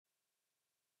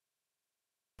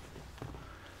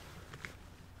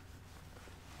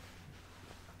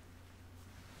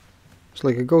It's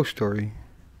like a ghost story.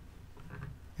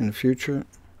 In the future,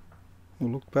 we'll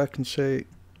look back and say,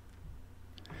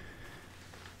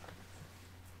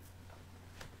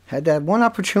 had that one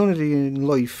opportunity in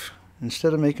life,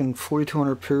 instead of making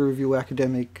 4,200 peer-review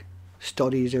academic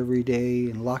studies every day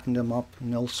and locking them up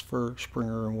in Elsevier,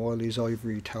 Springer and Wiley's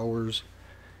ivory towers,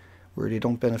 where they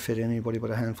don't benefit anybody but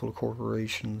a handful of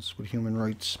corporations with human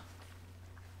rights.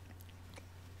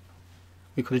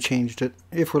 We could have changed it,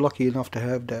 if we're lucky enough to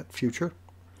have that future.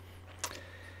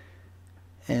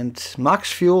 And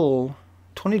Mox Fuel,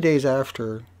 20 days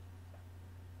after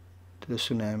the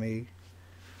tsunami,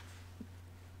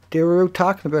 they were out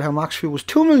talking about how Mox Fuel was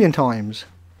 2 million times,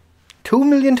 2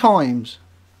 million times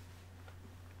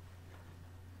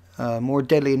more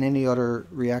deadly than any other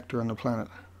reactor on the planet.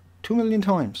 2 million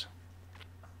times.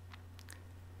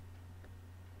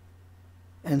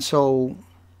 And so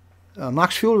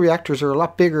Mox Fuel reactors are a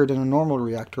lot bigger than a normal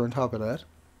reactor on top of that.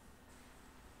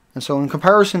 And so in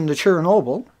comparison to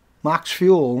Chernobyl, Mox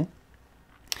Fuel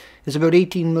is about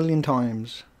 18 million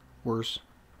times worse.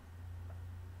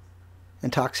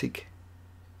 And toxic.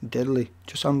 Deadly.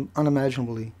 Just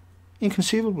unimaginably.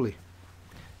 Inconceivably.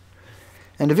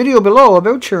 And the video below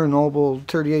about Chernobyl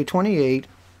 3828,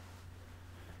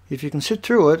 if you can sit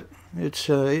through it,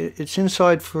 it's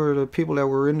inside for the people that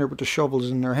were in there with the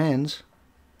shovels in their hands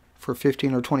for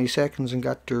 15 or 20 seconds and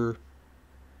got their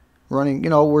running. You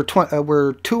know, we're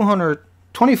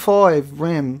 225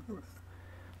 rem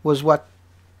was what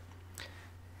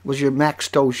was your max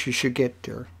dose you should get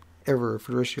there ever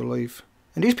for the rest of your life.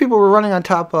 And these people were running on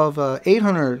top of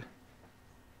 800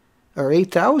 or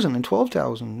 8,000 and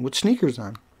 12,000 with sneakers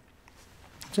on.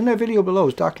 It's in that video below.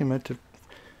 It's documented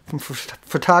from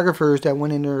photographers that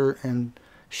went in there and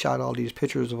shot all these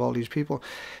pictures of all these people.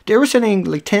 They were sending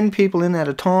like 10 people in at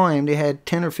a time. They had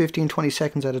 10 or 15, 20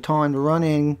 seconds at a time to run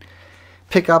in,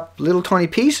 pick up little tiny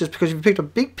pieces, because if you picked up a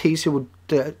big piece, it would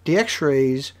the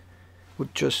x-rays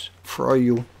would just fry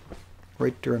you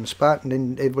right there on the spot, and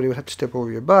then everybody would have to step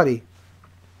over your body.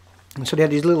 And so they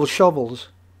had these little shovels,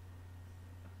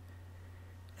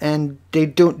 and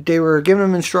they were giving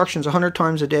them instructions 100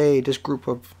 times a day, this group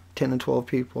of 10 and 12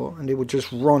 people, and they would just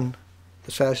run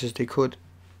as fast as they could.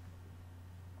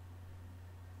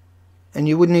 And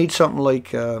you would need something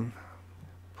like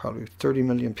probably 30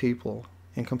 million people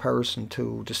in comparison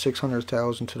to the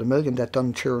 600,000 to the million that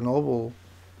done Chernobyl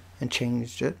and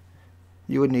changed it.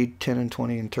 You would need 10 and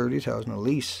 20 and 30,000 at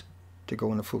least to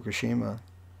go into Fukushima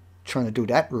trying to do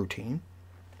that routine.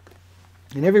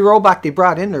 And every robot they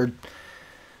brought in there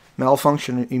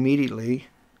malfunctioned immediately.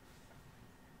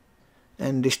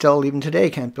 And they still, even today,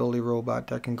 can't build a robot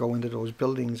that can go into those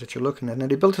buildings that you're looking at. Now,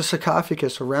 they built a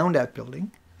sarcophagus around that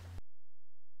building.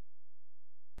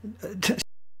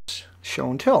 Show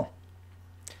and tell.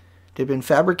 They've been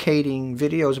fabricating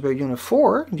videos about Unit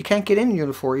 4. You can't get in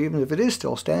Unit 4 even if it is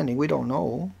still standing. We don't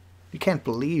know. You can't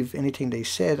believe anything they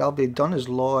said. All they've done is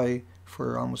lie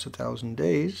for almost 1,000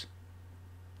 days.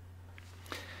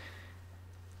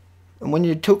 And when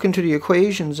you took into the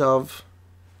equations of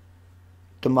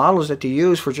the models that they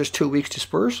use for just 2 weeks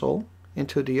dispersal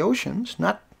into the oceans,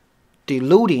 not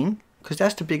diluting, because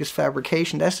that's the biggest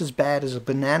fabrication. That's as bad as a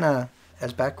banana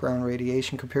as background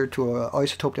radiation compared to an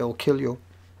isotope that will kill you.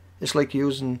 It's like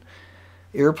using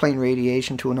airplane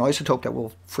radiation to an isotope that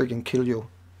will friggin' kill you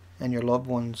and your loved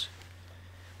ones,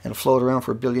 and float around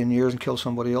for 1 billion years and kill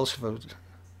somebody else if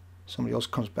somebody else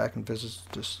comes back and visits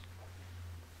this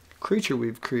creature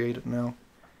we've created now,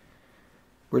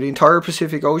 where the entire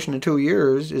Pacific Ocean in 2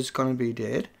 years is going to be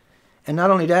dead. And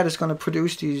not only that, it's going to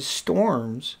produce these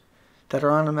storms that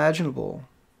are unimaginable,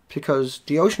 because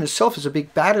the ocean itself is a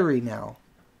big battery now.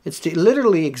 It's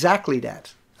literally exactly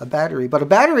that, a battery, but a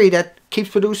battery that keeps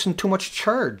producing too much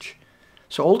charge.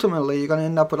 So ultimately you're going to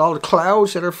end up with all the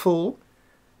clouds that are full,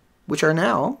 which are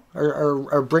now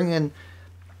are bringing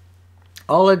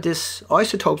all of this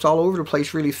isotopes all over the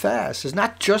place really fast. It's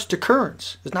not just the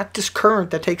currents. It's not this current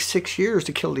that takes 6 years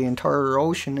to kill the entire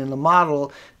ocean in the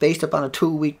model based upon a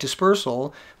 2-week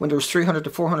dispersal, when there's 300 to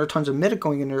 400 tons of mitt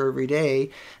going in there every day,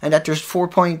 and that there's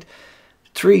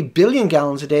 4.3 billion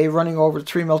gallons a day running over the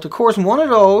 3 melted cores. And one of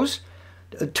those,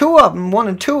 2 of them, 1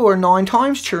 and 2, are 9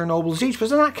 times Chernobyl's each, but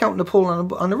they're not counting the pool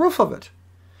on the roof of it.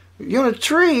 Unit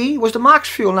 3 was the Mox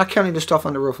Fuel, not counting the stuff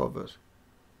on the roof of it.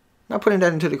 Not putting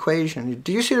that into the equation.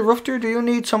 Do you see the roof there? Do you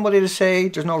need somebody to say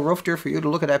there's no roof there for you to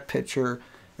look at that picture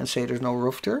and say there's no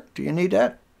roof there? Do you need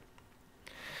that?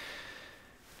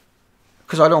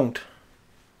 Because I don't.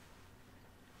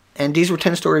 And these were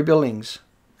 10-story buildings.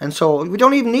 And so we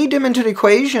don't even need them into the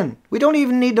equation. We don't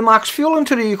even need the Mox Fuel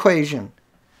into the equation.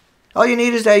 All you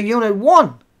need is that Unit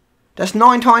 1. That's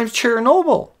 9 times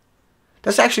Chernobyl.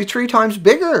 That's actually 3 times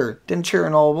bigger than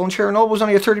Chernobyl, and Chernobyl was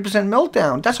only a 30%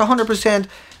 meltdown. That's 100%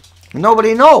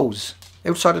 nobody knows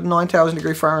outside of the 9,000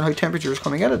 degree Fahrenheit temperatures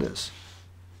coming out of this.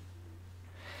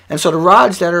 And so the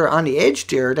rods that are on the edge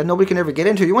there that nobody can ever get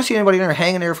into, you won't see anybody in there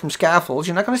hanging there from scaffolds.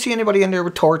 You're not going to see anybody in there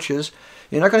with torches.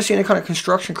 You're not going to see any kind of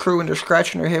construction crew in there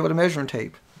scratching their head with a measuring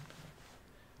tape.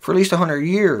 For at least 100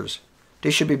 years.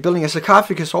 They should be building a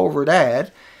sarcophagus over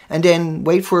that and then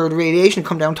wait for the radiation to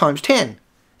come down times 10.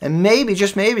 And maybe,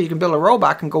 just maybe, you can build a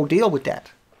robot and go deal with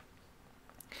that.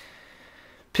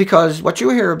 Because what you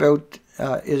hear about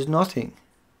is nothing.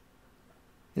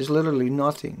 Is literally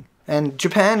nothing. And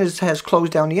Japan has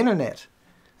closed down the internet.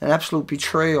 An absolute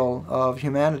betrayal of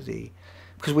humanity.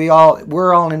 Because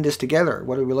we're all in this together,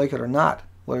 whether we like it or not.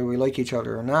 Whether we like each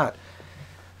other or not.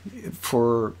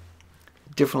 For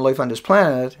different life on this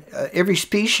planet, every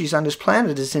species on this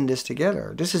planet is in this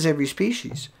together. This is every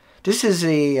species. This is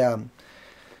a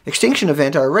extinction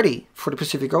event already for the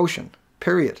Pacific Ocean.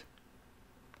 Period.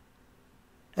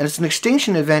 And it's an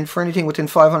extinction event for anything within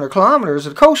 500 kilometers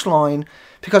of the coastline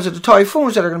because of the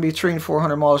typhoons that are going to be 300 and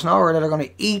 400 miles an hour that are going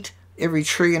to eat every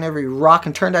tree and every rock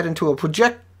and turn that into a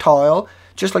projectile,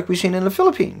 just like we've seen in the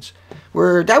Philippines,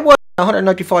 where that was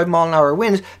 195 mile an hour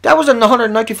winds. That was in the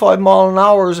 195 mile an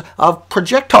hour of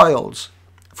projectiles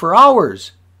for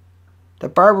hours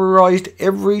that barbarized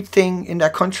everything in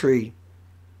that country.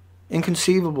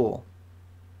 Inconceivable.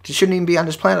 They shouldn't even be on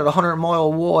this planet.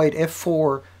 100-mile wide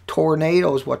F4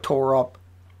 tornadoes what tore up.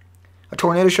 A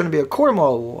tornado shouldn't be a quarter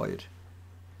mile wide.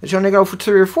 It should only go for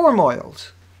 3 or 4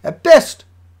 miles at best.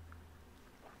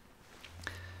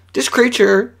 This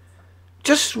creature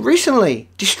just recently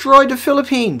destroyed the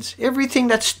Philippines. Everything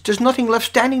there's nothing left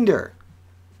standing there.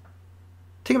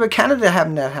 Think about Canada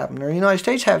having that happen, or the United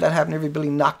States have that happen, every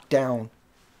building knocked down.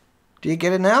 Do you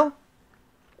get it now?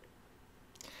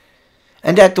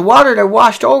 And that the water that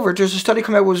washed over, there's a study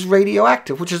come out, was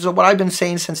radioactive, which is what I've been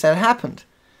saying since that happened.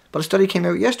 But a study came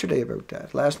out yesterday about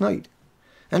that, last night.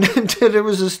 And there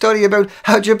was a study about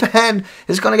how Japan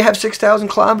is going to have 6,000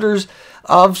 kilometers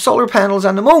of solar panels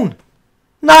on the moon.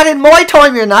 Not in my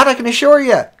time, you're not, I can assure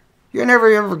you. You're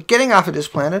never ever getting off of this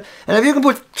planet. And if you can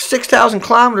put 6,000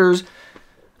 kilometers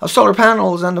of solar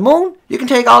panels on the moon, you can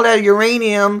take all that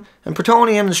uranium and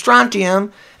plutonium and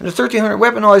strontium and the 1,300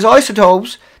 weaponized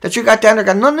isotopes that you got down there.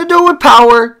 Got nothing to do with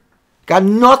power. Got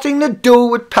nothing to do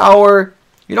with power.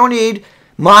 You don't need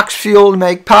Mox Fuel to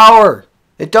make power.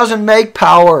 It doesn't make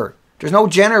power. There's no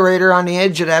generator on the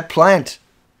edge of that plant.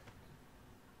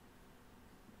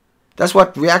 That's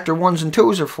what reactor 1s and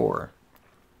 2s are for.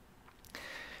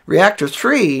 Reactor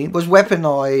 3 was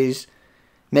weaponized,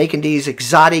 making these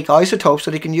exotic isotopes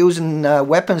so they can use in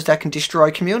weapons that can destroy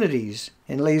communities,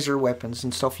 in laser weapons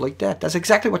and stuff like that. That's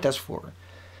exactly what that's for.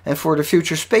 And for the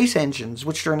future space engines,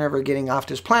 which they're never getting off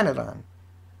this planet on.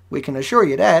 We can assure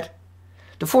you that.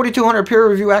 The 4,200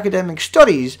 peer-reviewed academic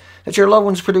studies that your loved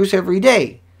ones produce every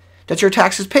day, that your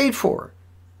taxes paid for.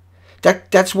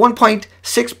 That's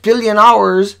 1.6 billion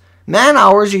hours,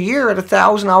 man-hours a year at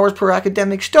 1,000 hours per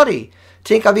academic study.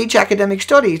 Think of each academic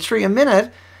study, 3 a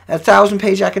minute, a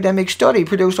 1,000-page academic study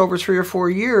produced over 3 or 4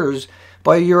 years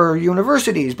by your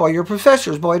universities, by your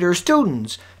professors, by their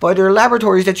students, by their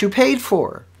laboratories that you paid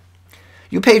for.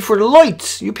 You paid for the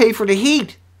lights, you paid for the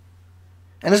heat,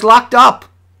 and it's locked up.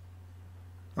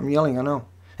 I'm yelling, I know.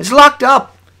 It's locked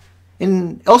up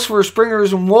in Elsewhere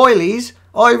Springer's and Wiley's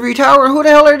ivory tower. Who the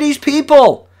hell are these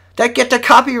people that get the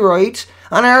copyrights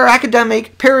on our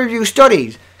academic peer-reviewed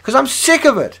studies? Because I'm sick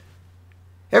of it.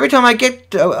 Every time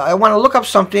I want to look up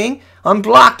something, I'm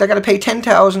blocked. I got to pay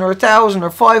 10,000 or 1,000 or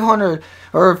 500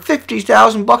 or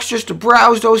 50,000 bucks just to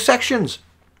browse those sections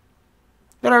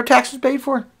that our taxes paid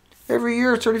for. Every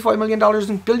year, $35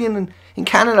 million billion in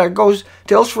Canada goes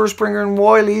to Elsewhere Springer and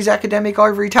Wiley's academic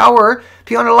ivory tower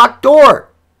behind a locked door.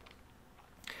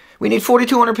 We need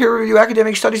 4,200 peer-reviewed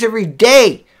academic studies every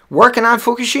day working on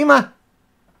Fukushima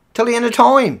till the end of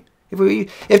time.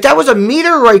 If that was a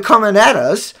meteorite coming at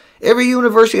us, every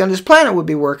university on this planet would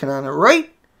be working on it,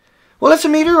 right? Well, it's a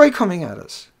meteorite coming at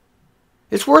us.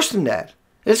 It's worse than that.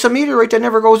 It's a meteorite that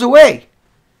never goes away.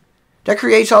 That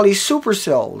creates all these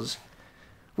supercells.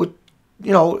 With,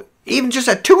 even just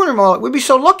at 200 mile, we'd be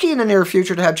so lucky in the near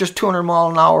future to have just 200 mile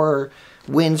an hour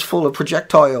winds full of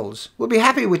projectiles. We'll be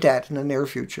happy with that in the near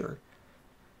future.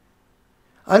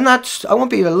 I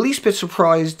won't be the least bit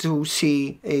surprised to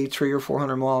see a 300 or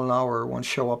 400 mile an hour one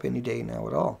show up any day now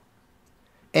at all.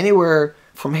 Anywhere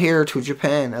from here to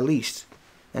Japan, at least.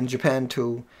 And Japan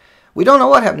too. We don't know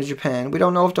what happened to Japan. We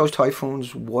don't know if those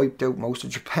typhoons wiped out most of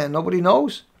Japan. Nobody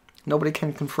knows. Nobody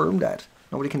can confirm that.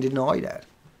 Nobody can deny that.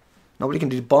 Nobody can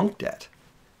debunk that.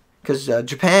 Because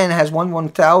Japan has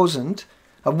 1/1000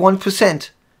 of 1%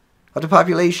 of the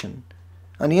population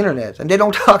on the internet. And they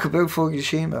don't talk about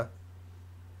Fukushima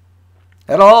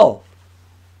at all.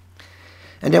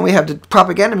 And then we have the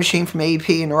propaganda machine from AP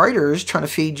and Reuters trying to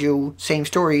feed you same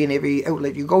story in every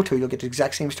outlet you go to. You'll get the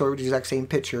exact same story with the exact same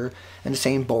picture and the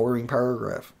same boring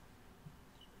paragraph.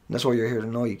 And that's why you're here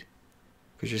tonight.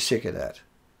 Because you're sick of that.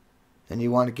 And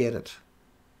you want to get it.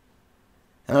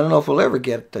 And I don't know if we'll ever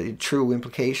get the true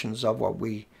implications of what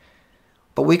we...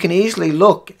 But we can easily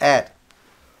look at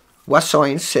what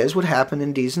science says would happen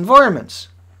in these environments.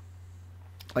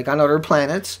 Like on other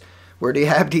planets where they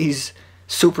have these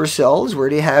supercells, where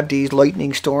they have these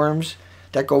lightning storms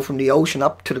that go from the ocean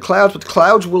up to the clouds, but the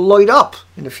clouds will light up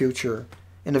in the future,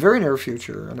 in the very near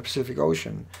future, in the Pacific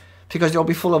Ocean, because they'll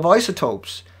be full of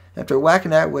isotopes. And if they're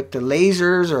whacking that with the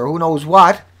lasers or who knows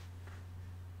what,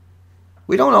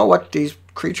 we don't know what these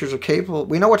creatures are capable.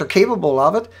 We know what they're capable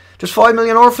of it. There's 5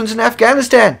 million orphans in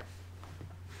Afghanistan.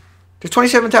 There's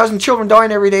 27,000 children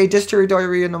dying every day, dysentery,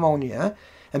 diarrhea, pneumonia.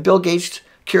 And Bill Gates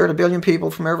cured 1 billion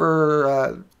people from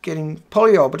ever getting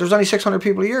polio. But there's only 600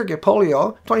 people a year get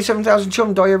polio. 27,000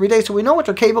 children die every day. So we know what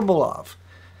they're capable of.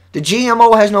 The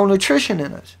GMO has no nutrition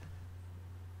in it.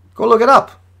 Go look it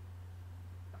up.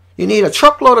 You need a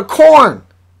truckload of corn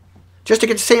just to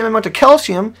get the same amount of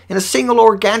calcium in a single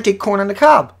organic corn on the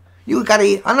cob. You got to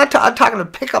eat. I'm talking a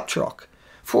pickup truck.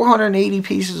 480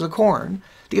 pieces of corn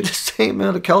to get the same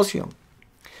amount of calcium.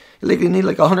 You literally need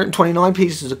like 129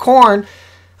 pieces of corn,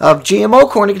 of GMO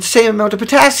corn, to get the same amount of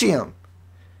potassium.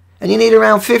 And you need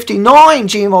around 59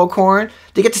 GMO corn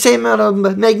to get the same amount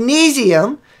of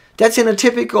magnesium that's in a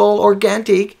typical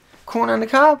organic corn on the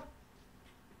cob.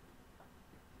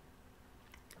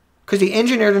 Because they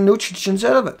engineered the nutrients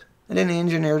out of it. And then they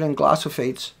engineered in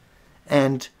glyphosates,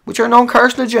 and which are known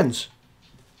carcinogens,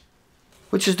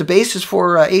 which is the basis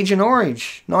for Agent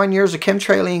Orange. 9 years of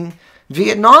chemtrailing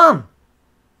Vietnam.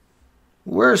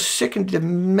 We're a sick and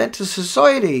demented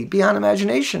society beyond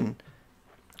imagination.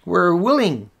 We're a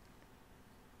willing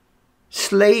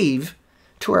slave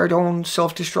to our own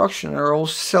self-destruction, our own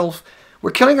self.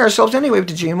 We're killing ourselves anyway with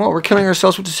the GMO. We're killing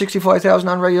ourselves with the 65,000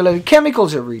 unregulated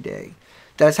chemicals every day.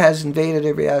 That has invaded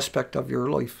every aspect of your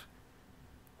life.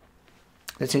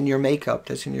 That's in your makeup,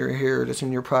 that's in your hair, that's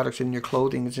in your products, in your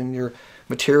clothing, it's in your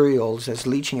materials, that's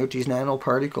leaching out these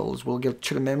nanoparticles. Will get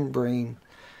to the membrane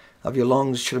of your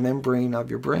lungs, to the membrane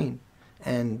of your brain.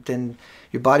 And then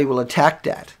your body will attack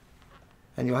that.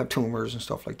 And you'll have tumors and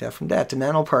stuff like that from that. The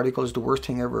nanoparticle is the worst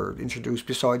thing ever introduced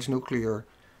besides nuclear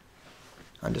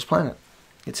on this planet.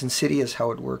 It's insidious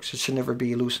how it works. It should never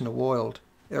be loose in the wild,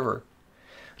 ever.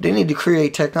 They need to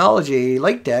create technology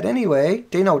like that anyway.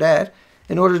 They know that.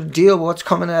 In order to deal with what's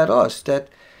coming at us, that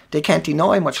they can't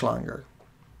deny much longer.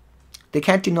 They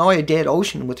can't deny a dead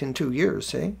ocean within 2 years,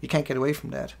 see? You can't get away from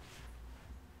that.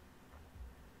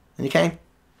 And you can't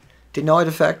deny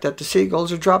the fact that the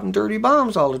seagulls are dropping dirty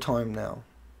bombs all the time now.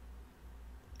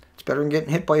 It's better than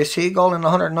getting hit by a seagull in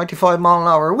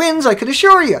 195-mile-an-hour winds, I could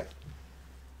assure you.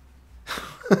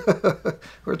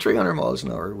 Or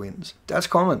 300-miles-an-hour winds. That's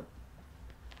coming.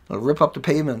 It'll rip up the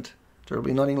pavement. There'll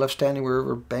be nothing left standing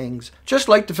wherever it bangs. Just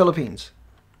like the Philippines.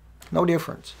 No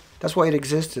difference. That's why it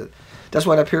existed. That's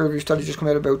why that peer review study just came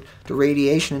out about the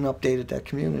radiation and updated that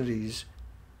communities.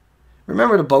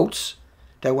 Remember the boats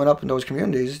that went up in those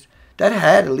communities? That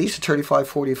had at least a 35,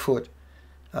 40 foot,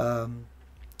 even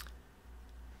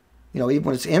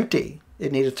when it's empty,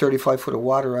 it needed 35 foot of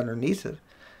water underneath it.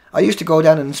 I used to go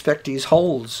down and inspect these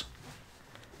holes.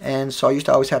 And so I used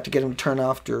to always have to get them to turn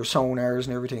off their sonars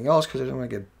and everything else because I didn't want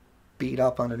to get beat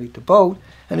up underneath the boat.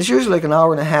 And it's usually like an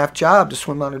hour-and-a-half job to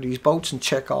swim under these boats and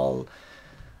check the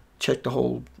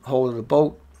whole hull of the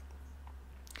boat.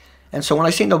 And so when I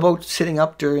seen the boat sitting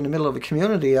up there in the middle of a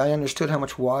community, I understood how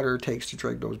much water it takes to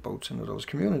drag those boats into those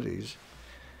communities.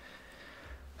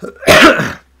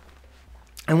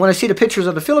 And when I see the pictures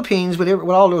of the Philippines with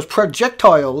all those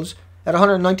projectiles at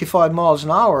 195 miles an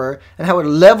hour and how it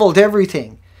leveled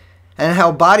everything and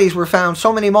how bodies were found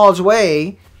so many miles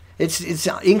away, it's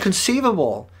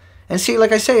inconceivable. And see,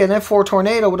 like I say, an F4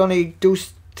 tornado would only do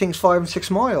things 5 and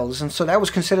 6 miles, and so that was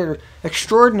considered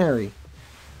extraordinary.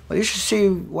 Well, you should see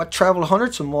what traveled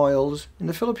hundreds of miles in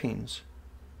the Philippines.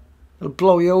 It'll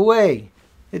blow you away.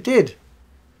 It did.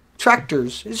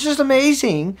 Tractors. It's just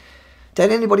amazing that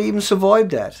anybody even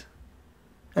survived that.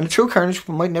 And the true carnage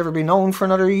might never be known for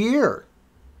another year.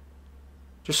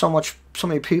 There's so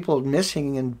many people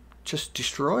missing and just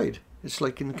destroyed. It's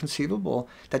like inconceivable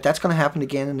that that's going to happen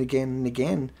again and again and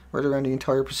again right around the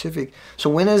entire Pacific. So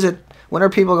when are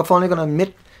people finally going to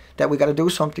admit that we got to do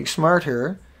something smart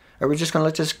here? Are we just going to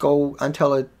let this go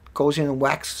until it goes in and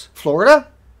whacks Florida?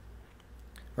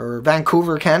 Or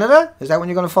Vancouver, Canada? Is that when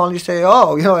you're going to finally say,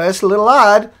 oh, you know, that's a little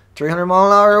odd.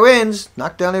 300-mile-an-hour winds,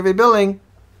 knock down every building.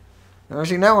 Never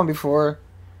seen that one before.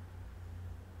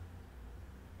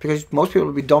 Because most people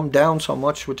will be dumbed down so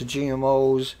much with the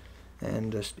GMOs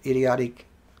and this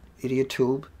idiot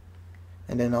tube.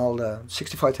 And then all the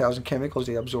 65,000 chemicals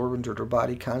they absorb into their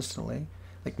body constantly.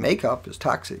 Like makeup is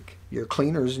toxic. Your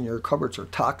cleaners in your cupboards are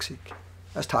toxic.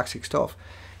 That's toxic stuff.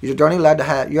 You're only allowed to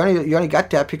have. You only got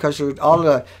that because all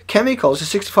the chemicals, the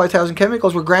 65,000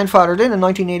 chemicals, were grandfathered in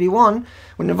 1981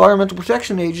 when the Environmental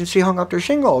Protection Agency hung up their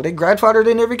shingle. They grandfathered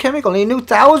in every chemical. They knew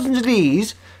thousands of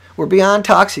these were beyond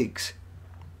toxics.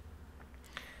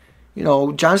 You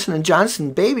know, Johnson &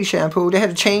 Johnson baby shampoo, they had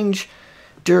to change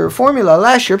their formula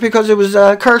last year because it was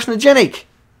carcinogenic.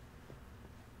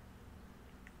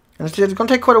 And it's going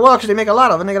to take quite a while because they make a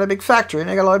lot of it, and they got a big factory, and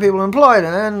they got a lot of people employed,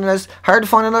 and then it's hard to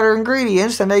find another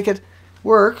ingredients to make it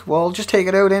work. Well, just take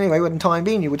it out anyway within time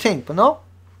being, you would think, but no.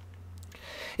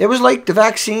 It was like the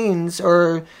vaccines,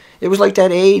 or it was like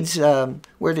that AIDS,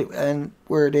 where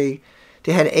they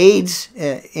had AIDS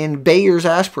in Bayer's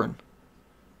aspirin.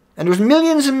 And there was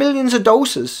millions and millions of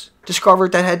doses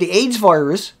discovered that had the AIDS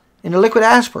virus in the liquid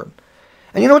aspirin.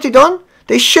 And you know what they done?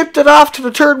 They shipped it off to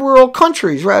the third world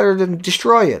countries rather than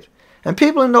destroy it. And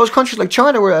people in those countries like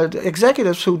China, where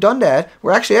executives who done that,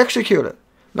 were actually executed.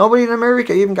 Nobody in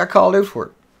America even got called out for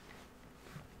it.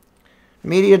 The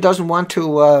media doesn't want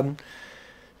to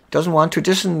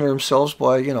distance themselves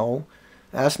by, you know,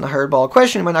 asking a hardball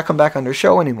question. They might not come back on their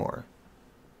show anymore.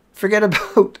 Forget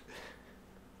about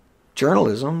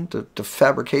journalism, the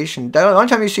fabrication. The only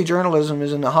time you see journalism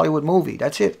is in a Hollywood movie.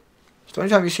 That's it. It's the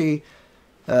only time you see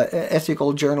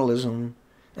ethical journalism.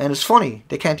 And it's funny,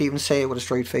 they can't even say it with a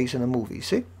straight face in a movie,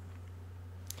 see?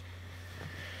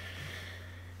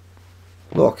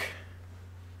 Look,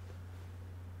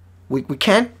 we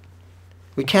can't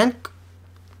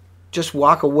just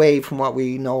walk away from what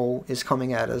we know is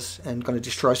coming at us and going to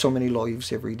destroy so many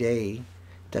lives every day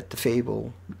that the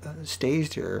fable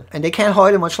stays there. And they can't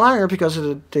hide it much longer because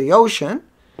of the ocean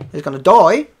is going to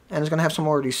die, and it's going to have some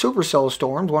more of these supercell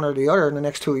storms, one or the other, in the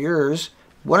next 2 years.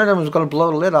 One of them is going to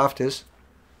blow the lid off this.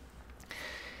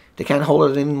 They can't hold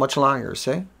it in much longer,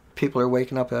 see? People are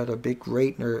waking up at a big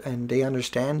rate, and they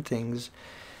understand things.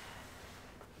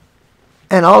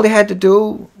 And all they had to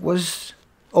do was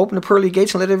open the pearly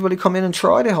gates and let everybody come in and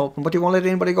try to help them, but they won't let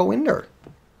anybody go in there.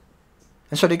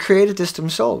 And so they created this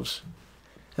themselves.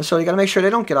 And so you got to make sure they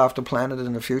don't get off the planet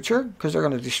in the future, because they're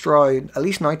going to destroy at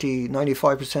least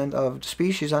 95% of the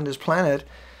species on this planet.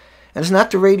 And it's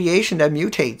not the radiation that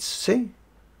mutates, see?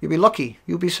 You'll be lucky.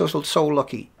 You'll be so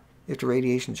lucky if the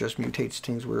radiation just mutates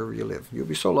things wherever you live. You'll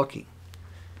be so lucky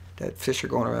that fish are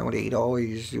going around with 8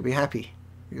 eyes. You'll be happy.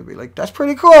 You'll be like, that's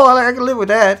pretty cool. I can live with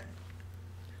that.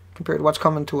 Compared to what's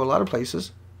coming to a lot of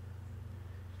places.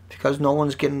 Because no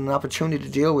one's getting an opportunity to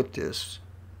deal with this.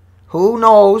 Who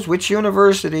knows which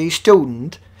university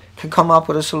student can come up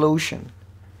with a solution?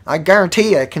 I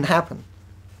guarantee you it can happen.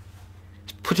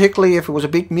 Particularly if it was a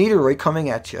big meteorite coming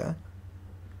at you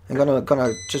and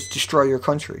gonna just destroy your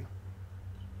country.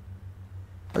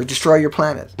 Or destroy your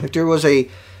planet. If there was a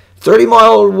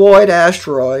 30-mile wide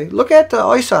asteroid, look at the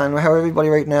ice on how everybody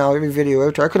right now, every video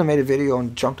out there. I could have made a video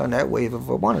and jumped on that wave if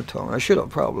I wanted to. And I should have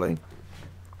probably.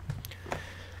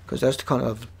 Because that's the kind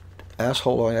of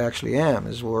asshole I actually am,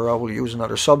 is where I will use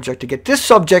another subject to get this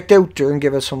subject out there and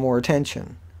give it some more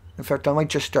attention. In fact, I might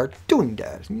just start doing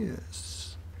that.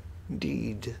 Yes,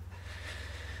 indeed.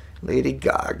 Lady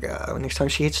Gaga. Next time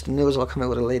she hits the news, I'll come out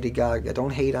with a Lady Gaga.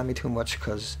 Don't hate on me too much,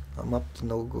 because I'm up to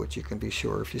no good. You can be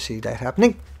sure if you see that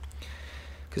happening.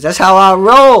 Because that's how I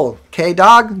roll. Okay,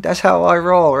 dog? That's how I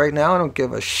roll. Right now, I don't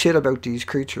give a shit about these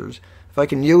creatures. If I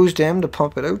can use them to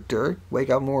pump it out there, wake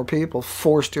up more people,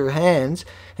 force their hands,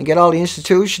 and get all the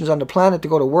institutions on the planet to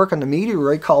go to work on the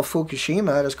meteorite called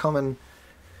Fukushima that's coming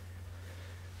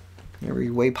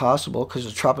every way possible, because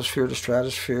the troposphere, the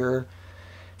stratosphere,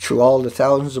 through all the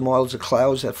thousands of miles of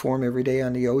clouds that form every day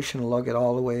on the ocean, lug it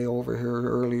all the way over here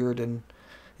earlier than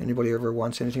anybody ever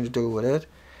wants anything to do with it.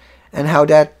 And how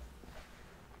that,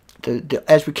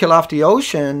 as we kill off the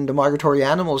ocean, the migratory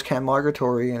animals can't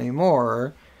migratory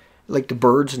anymore. Like the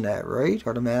birds and that, right?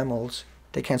 Or the mammals.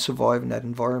 They can't survive in that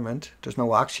environment. There's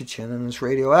no oxygen and it's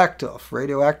radioactive.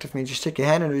 Radioactive means you stick your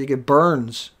hand in it, you get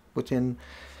burns within.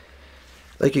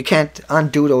 Like you can't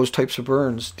undo those types of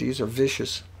burns. These are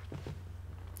vicious.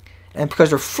 And because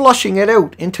they're flushing it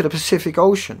out into the Pacific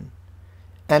Ocean.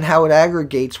 And how it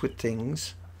aggregates with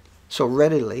things so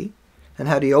readily. And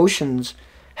how the oceans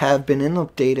have been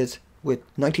inundated with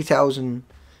 90,000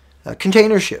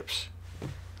 container ships.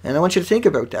 And I want you to think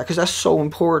about that, because that's so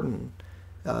important,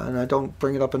 and I don't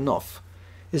bring it up enough,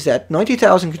 is that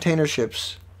 90,000 container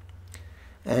ships,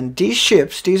 and these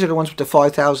ships, these are the ones with the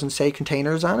 5,000, say,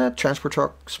 containers on it, transport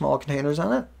truck, small containers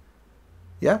on it.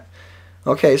 Yeah?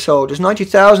 Okay, so there's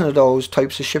 90,000 of those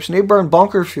types of ships, and they burn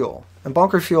bunker fuel. And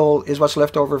bunker fuel is what's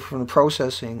left over from the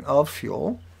processing of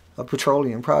fuel, of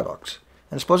petroleum products.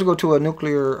 And it's supposed to go to a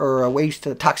nuclear, or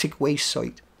a toxic waste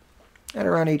site at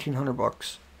around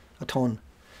 $1,800 a ton.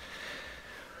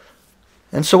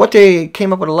 And so what they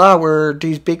came up with a law were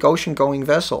these big ocean-going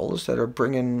vessels that are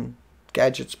bringing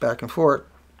gadgets back and forth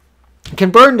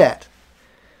can burn that.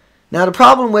 Now the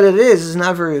problem with it is it's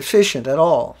not very efficient at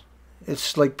all.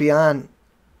 It's like beyond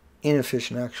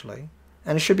inefficient, actually.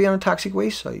 And it should be on a toxic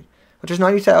waste site. But there's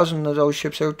 90,000 of those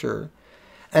ships out there.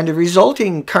 And the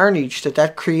resulting carnage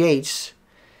that creates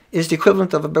is the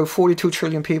equivalent of about 42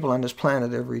 trillion people on this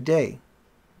planet every day.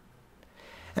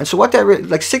 And so what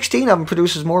like 16 of them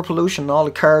produces more pollution than all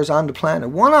the cars on the planet.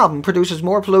 One of them produces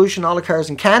more pollution than all the cars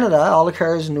in Canada, all the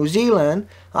cars in New Zealand,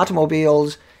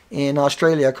 automobiles in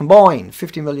Australia combined.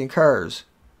 50 million cars,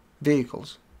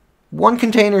 vehicles. One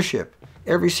container ship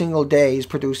every single day is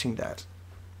producing that.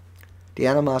 The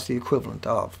animosity equivalent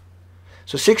of.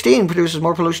 So 16 produces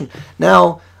more pollution.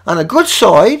 Now, on a good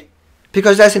side,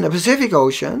 because that's in the Pacific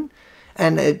Ocean,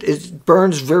 and it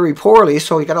burns very poorly,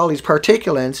 so you got all these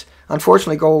particulates,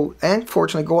 unfortunately go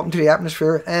up into the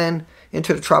atmosphere and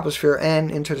into the troposphere and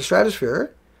into the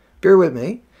stratosphere. Bear with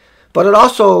me. But it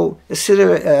also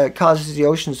causes the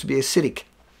oceans to be acidic,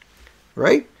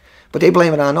 right? But they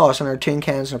blame it on us and our tin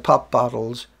cans and our pop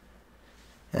bottles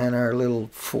and our little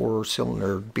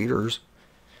 4-cylinder beaters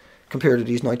compared to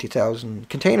these 90,000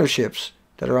 container ships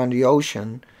that are on the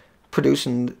ocean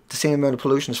producing the same amount of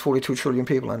pollution as 42 trillion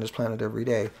people on this planet every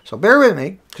day. So bear with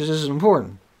me, because this is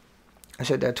important. I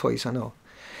said that twice, I know.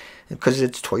 Because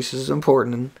it's twice as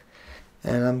important,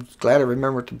 and I'm glad I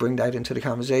remembered to bring that into the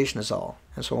conversation is all.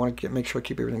 And so I want to make sure I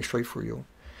keep everything straight for you.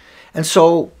 And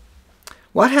so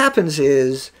what happens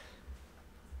is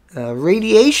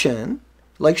radiation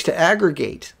likes to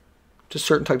aggregate to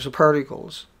certain types of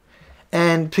particles.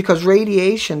 And because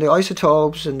radiation, the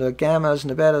isotopes and the gammas and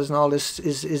the betas and all this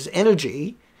is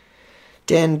energy,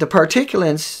 then the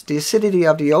particulates, the acidity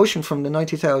of the ocean from the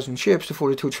 90,000 ships to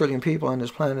 42 trillion people on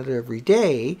this planet every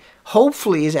day,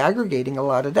 hopefully is aggregating a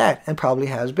lot of that, and probably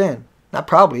has been. Not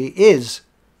probably, is.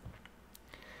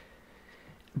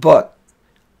 But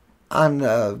on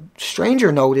a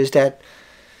stranger note is that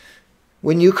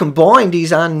when you combine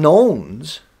these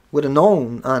unknowns with a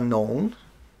known unknown,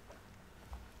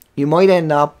 you might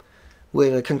end up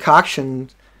with a concoction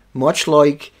much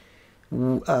like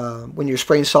when you're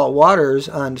spraying salt waters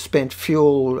on spent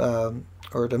fuel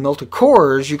or the melted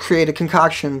cores. You create a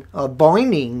concoction of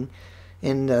binding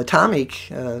in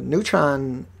atomic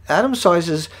neutron atom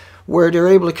sizes where they're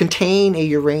able to contain a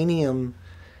uranium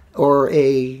or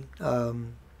a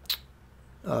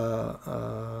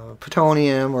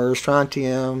plutonium or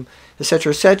strontium,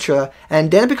 etc., and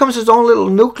then it becomes its own little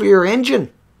nuclear engine.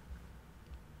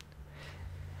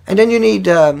 And then you need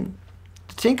to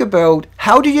think about,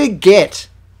 how do you get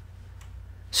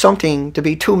something to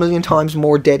be 2 million times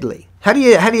more deadly? How do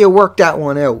you work that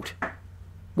one out?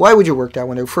 Why would you work that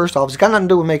one out? First off, it's got nothing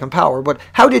to do with making power, but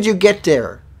how did you get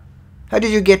there? How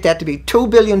did you get that to be 2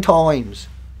 billion times,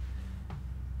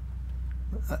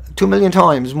 2 million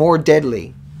times more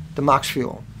deadly, the Mox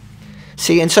Fuel?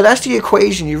 See, and so that's the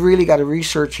equation you really got to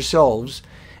research yourselves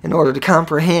in order to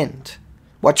comprehend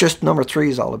what just number 3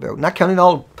 is all about. Not counting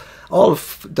all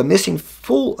of the missing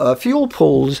fuel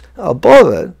pools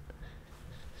above it,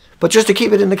 but just to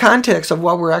keep it in the context of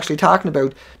what we're actually talking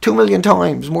about, 2 million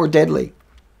times more deadly.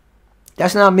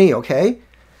 That's not me, okay?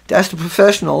 That's the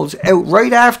professionals out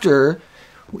right after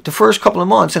the first couple of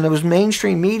months, and it was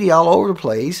mainstream media all over the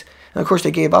place, and of course they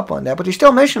gave up on that, but they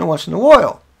still mention it once in a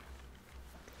while.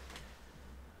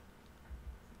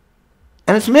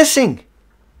 And it's missing.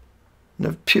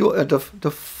 The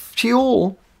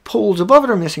fuel pools above it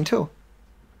are missing too.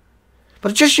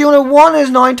 But just unit 1 is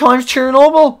 9 times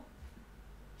Chernobyl.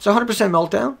 It's 100%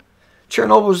 meltdown.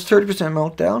 Chernobyl was 30%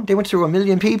 meltdown. They went through 1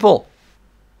 million people.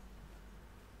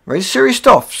 Right? Serious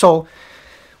stuff. So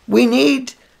we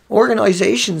need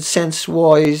organizations,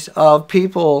 sense-wise, of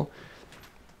people.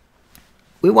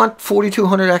 We want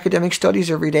 4,200 academic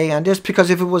studies every day on this, because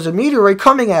if it was a meteorite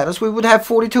coming at us, we would have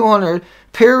 4,200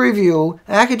 peer-review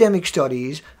academic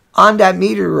studies on that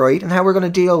meteorite and how we're going to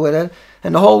deal with it,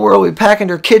 and the whole world will be packing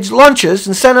their kids' lunches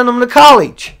and sending them to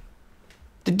college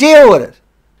to deal with it,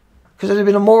 because it would have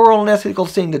been a moral and ethical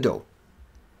thing to do.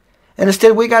 And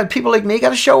instead, we got people like me got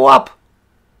to show up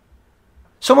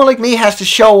Someone like me has to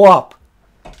show up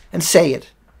and say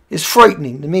it. It's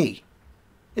frightening to me.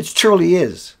 It truly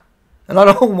is. And I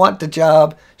don't want the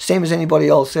job, same as anybody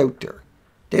else out there.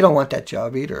 They don't want that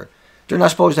job either. They're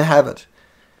not supposed to have it.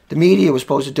 The media was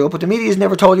supposed to do it, but the media's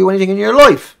never told you anything in your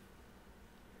life.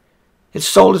 It's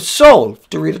sold its soul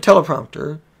to read a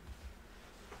teleprompter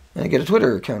and get a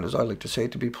Twitter account, as I like to say,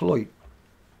 to be polite.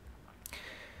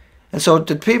 And so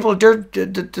the people,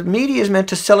 the media is meant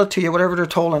to sell it to you, whatever they're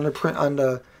told on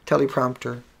the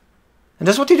teleprompter. And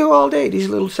that's what they do all day, these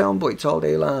little sound bites all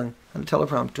day long on the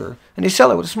teleprompter. And they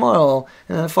sell it with a smile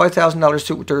and a $5,000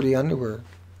 suit with dirty underwear.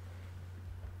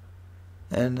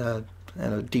 And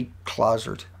a deep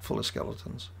closet full of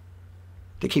skeletons.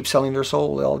 They keep selling their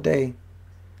soul all day.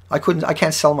 I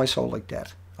can't sell my soul like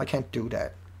that. I can't do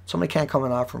that. Somebody can't come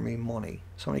and offer me money.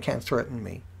 Somebody can't threaten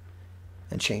me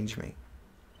and change me.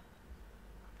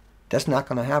 That's not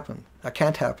going to happen. That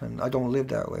can't happen. I don't live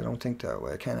that way. I don't think that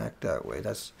way. I can't act that way.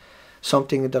 That's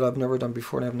something that I've never done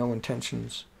before and I have no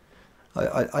intentions.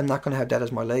 I'm not going to have that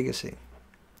as my legacy.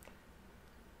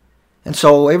 And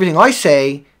so everything I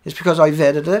say is because I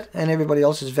vetted it and everybody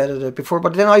else has vetted it before.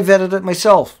 But then I vetted it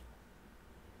myself.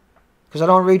 Because I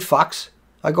don't read Fox.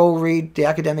 I go read the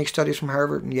academic studies from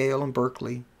Harvard and Yale and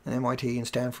Berkeley and MIT and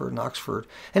Stanford and Oxford.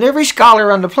 And every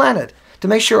scholar on the planet to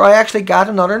make sure I actually got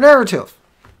another narrative.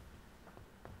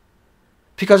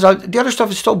 Because the other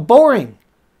stuff is so boring.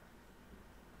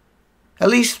 At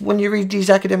least when you read these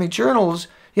academic journals,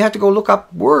 you have to go look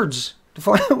up words to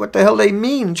find out what the hell they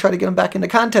mean and try to get them back into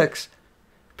context.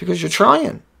 Because you're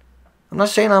trying. I'm not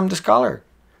saying I'm the scholar.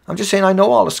 I'm just saying I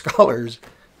know all the scholars.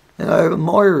 And I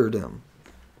admire them.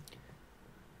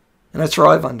 And I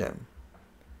thrive on them.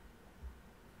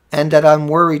 And that I'm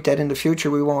worried that in the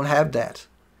future we won't have that.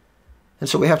 And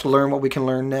so we have to learn what we can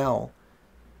learn now.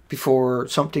 Before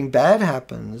something bad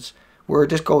happens, where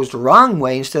this goes the wrong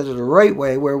way instead of the right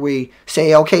way, where we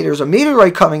say, okay, there's a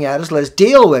meteorite coming at us, let's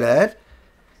deal with it.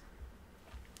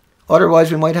 Otherwise,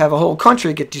 we might have a whole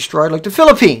country get destroyed like the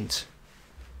Philippines.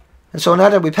 And so now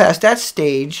that we passed that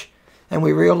stage, and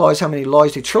we realize how many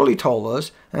lies they truly told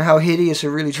us, and how hideous it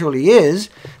really truly is,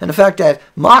 and the fact that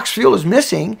Mox Fuel is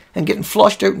missing and getting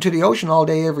flushed out into the ocean all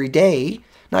day, every day,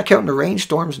 not counting the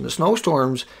rainstorms and the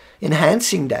snowstorms,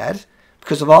 enhancing that,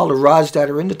 because of all the rods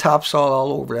that are in the topsoil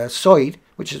all over that site,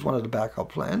 which is one of the backup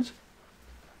plans.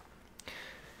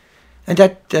 And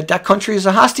that country is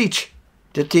a hostage,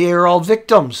 that they are all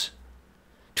victims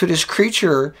to this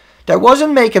creature that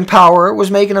wasn't making power, it was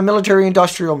making a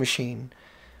military-industrial machine,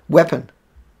 weapon.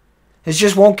 It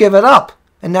just won't give it up.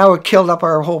 And now it killed up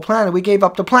our whole planet. We gave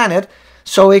up the planet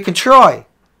so it could try.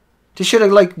 They should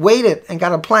have waited and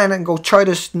got a planet and go try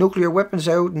this nuclear weapons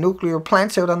out, nuclear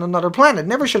plants out on another planet.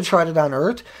 Never should have tried it on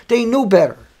Earth. They knew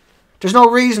better. There's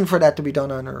no reason for that to be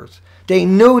done on Earth. They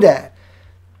knew that.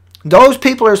 Those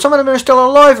people some of them are still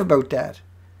alive about that.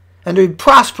 And they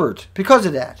prospered because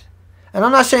of that. And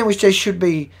I'm not saying they shouldn't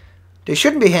be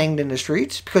hanged in the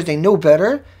streets because they knew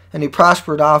better and they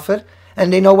prospered off it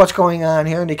and they know what's going on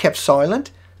here and they kept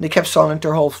silent. And they kept silent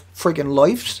their whole friggin'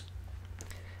 lives.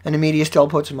 And the media still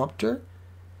puts them up there.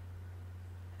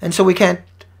 And so we can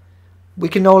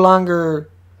no longer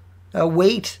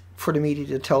wait for the media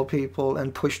to tell people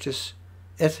and push this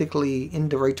ethically in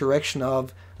the right direction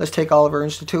of let's take all of our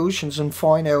institutions and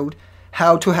find out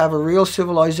how to have a real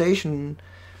civilization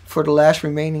for the last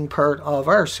remaining part of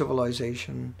our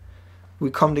civilization.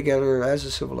 We come together as a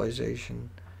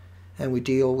civilization and we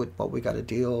deal with what we got to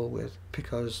deal with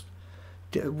because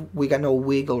we got no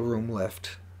wiggle room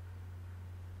left.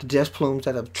 The death plumes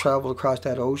that have traveled across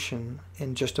that ocean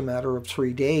in just a matter of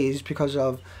 3 days because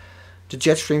of the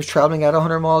jet streams traveling at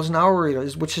 100 miles an hour,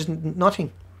 which is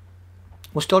nothing.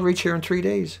 We'll still reach here in 3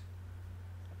 days.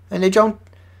 And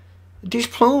these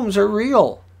plumes are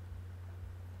real.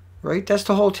 Right? That's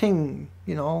the whole thing,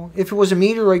 If it was a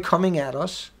meteorite coming at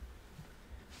us,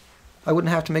 I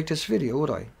wouldn't have to make this video,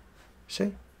 would I?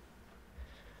 See?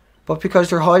 But because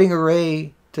they're hiding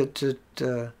array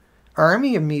the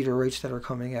army of meteorites that are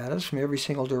coming at us from every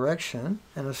single direction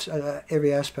and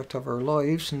every aspect of our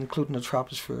lives, including the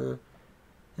troposphere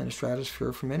and the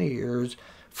stratosphere for many years,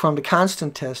 from the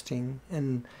constant testing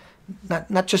and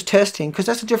not just testing, because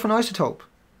that's a different isotope.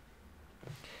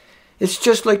 It's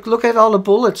just look at all the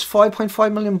bullets,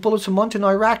 5.5 million bullets a month in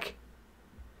Iraq.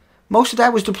 Most of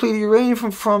that was depleted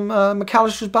uranium from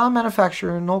McAllister's bomb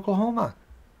manufacturer in Oklahoma.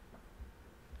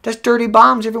 That's dirty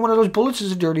bombs. Every one of those bullets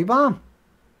is a dirty bomb.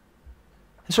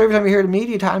 And so every time you hear the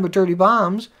media talking about dirty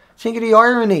bombs, think of the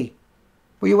irony.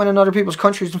 Where you went in other people's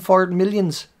countries and fired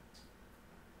millions.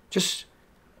 Just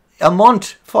a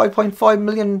month, 5.5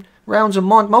 million rounds a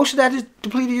month. Most of that is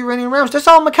depleted uranium rounds. That's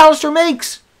all McAllister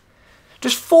makes.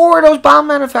 There's 4 of those bomb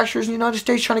manufacturers in the United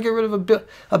States trying to get rid of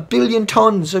a billion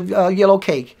tons of yellow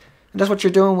cake. And that's what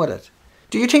you're doing with it.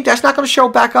 Do you think that's not going to show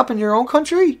back up in your own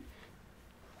country?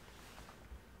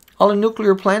 All the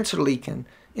nuclear plants are leaking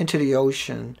into the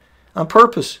ocean on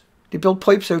purpose. They build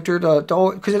pipes out there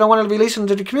because they don't want to release them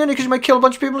to the community because you might kill a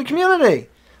bunch of people in the community.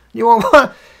 You won't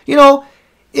want, you know,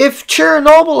 if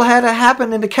Chernobyl had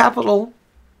happened in the capital,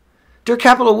 their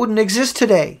capital wouldn't exist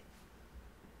today.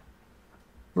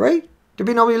 Right? There'd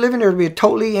be nobody living there. There'd be a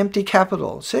totally empty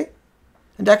capital. See?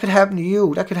 And that could happen to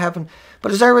you. That could happen.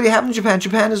 But it's already happened in Japan.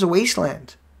 Japan is a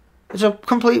wasteland. It's a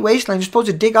complete wasteland. You're supposed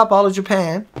to dig up all of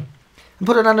Japan and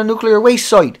put it on a nuclear waste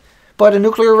site by the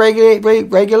nuclear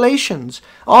regulations.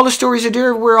 All the stories are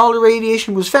there where all the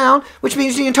radiation was found, which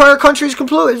means the entire country is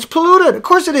polluted. It's polluted. Of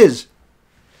course it is.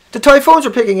 The typhoons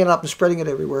are picking it up and spreading it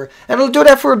everywhere. And it'll do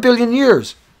that for 1 billion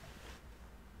years.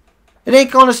 It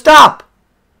ain't going to stop.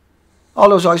 All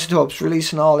those isotopes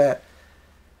releasing all that.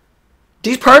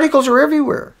 These particles are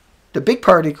everywhere. The big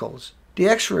particles, the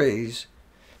X-rays,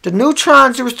 the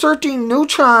neutrons. There were 13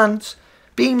 neutrons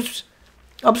beams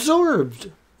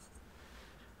absorbed.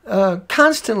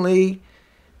 Constantly,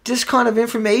 this kind of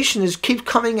information keeps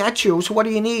coming at you. So what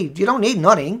do you need? You don't need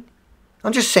nothing.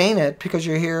 I'm just saying it because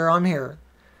you're here, I'm here.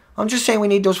 I'm just saying we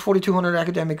need those 4,200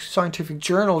 academic scientific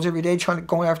journals every day trying to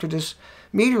go after this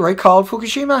meteorite called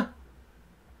Fukushima.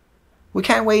 We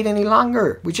can't wait any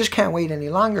longer. We just can't wait any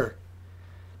longer.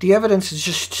 The evidence is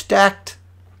just stacked.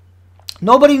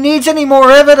 Nobody needs any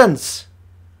more evidence.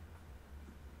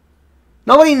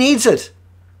 Nobody needs it.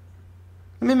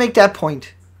 Let me make that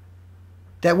point.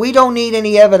 That we don't need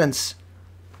any evidence.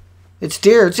 It's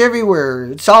there. It's everywhere.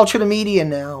 It's all through the media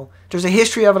now. There's a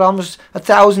history of it almost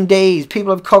 1,000 days.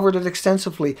 People have covered it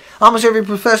extensively. Almost every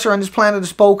professor on this planet has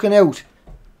spoken out.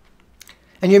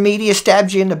 And your media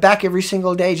stabs you in the back every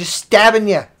single day. Just stabbing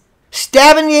you.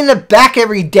 Stabbing you in the back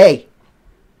every day.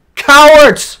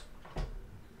 Cowards!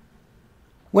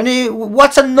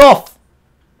 What's enough?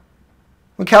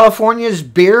 When California's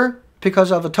bare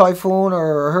because of a typhoon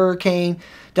or a hurricane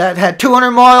that had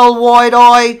 200-mile wide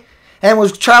eye and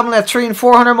was traveling at 300 and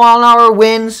 400 mile an hour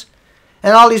winds,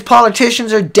 and all these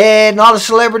politicians are dead and all the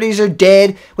celebrities are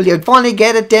dead. Will you finally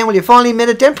get it then? Will you finally admit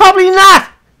it then? Probably not!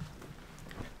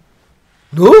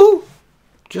 No,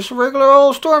 just a regular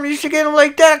old storm. You used to get them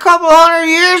like that a couple 100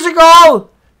 years ago.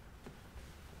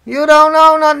 You don't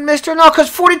know nothing, mister. No, because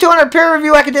 4,200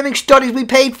 peer-reviewed academic studies we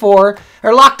paid for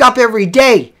are locked up every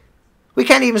day. We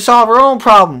can't even solve our own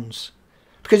problems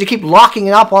because you keep locking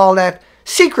up all that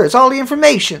secrets, all the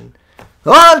information.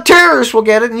 Oh, the terrorists will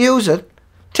get it and use it.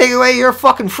 Take away your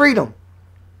fucking freedom.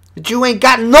 But you ain't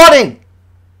got nothing.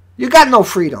 You got no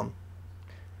freedom.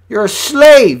 You're a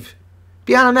slave.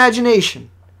 Beyond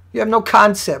imagination. You have no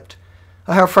concept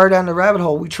of how far down the rabbit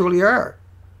hole we truly are.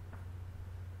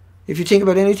 If you think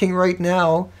about anything right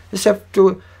now, except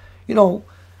to,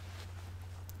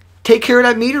 take care of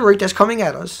that meteorite that's coming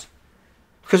at us.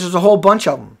 Because there's a whole bunch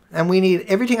of them. And we need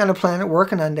everything on the planet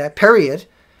working on that, period.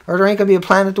 Or there ain't going to be a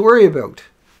planet to worry about.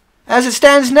 As it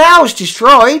stands now, it's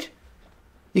destroyed.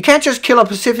 You can't just kill a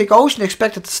Pacific Ocean and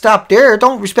expect it to stop there. It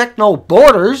don't respect no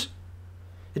borders.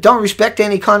 It don't respect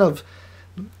any kind of...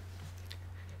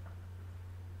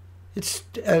 It's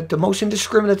the most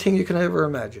indiscriminate thing you can ever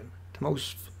imagine. The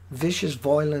most vicious,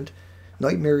 violent,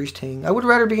 nightmarish thing. I would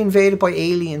rather be invaded by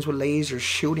aliens with lasers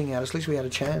shooting at us. At least we had a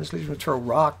chance. At least we could throw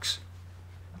rocks.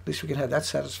 At least we could have that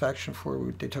satisfaction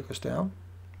before they took us down.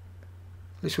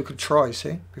 At least we could try,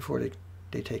 see, before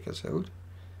they take us out.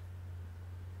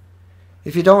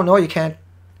 If you don't know, you can't.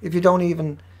 If you don't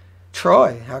even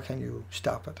try, how can you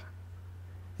stop it?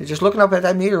 You're just looking up at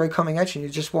that meteorite coming at you, and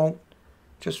you just won't.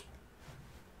 Just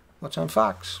what's on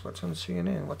Fox? What's on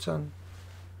CNN? What's on?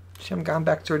 See, I'm gone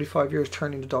back 35 years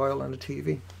turning the dial on the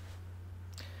TV.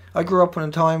 I grew up in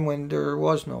a time when there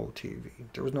was no TV,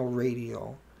 there was no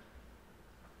radio,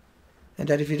 and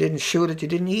that if you didn't shoot it, you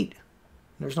didn't eat.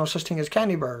 There was no such thing as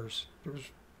candy bars. There was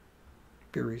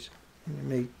berries.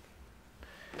 And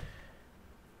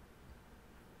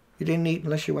you didn't eat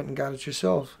unless you went and got it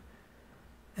yourself.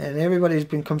 And everybody's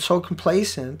become so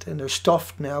complacent, and they're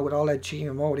stuffed now with all that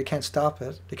GMO. They can't stop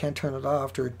it. They can't turn it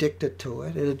off. They're addicted to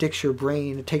it. It addicts your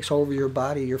brain. It takes over your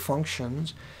body, your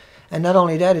functions. And not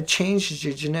only that, it changes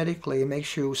you genetically. It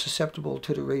makes you susceptible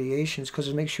to the radiations because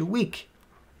it makes you weak.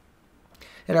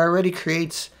 It already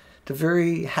creates the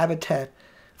very habitat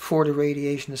for the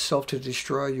radiation itself to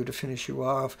destroy you, to finish you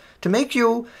off, to make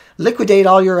you liquidate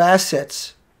all your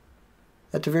assets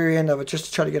at the very end of it, just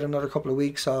to try to get another couple of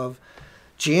weeks of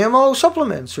GMO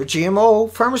supplements or GMO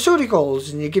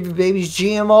pharmaceuticals, and you give your babies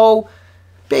GMO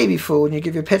baby food, and you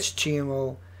give your pets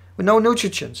GMO with no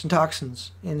nutrients and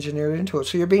toxins engineered into it.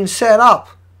 So you're being set up.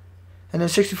 And then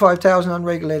 65,000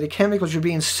 unregulated chemicals, you're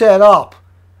being set up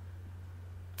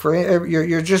for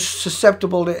you're just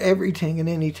susceptible to everything and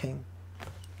anything.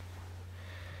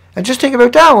 And just think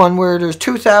about that one, where there's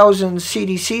 2,000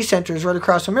 CDC centers right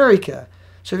across America.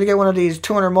 So if you get one of these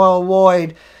 200-mile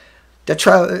wide, that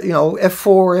F4,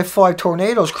 F5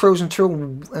 tornadoes cruising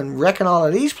through and wrecking all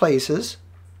of these places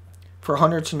for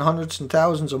hundreds and hundreds and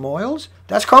thousands of miles,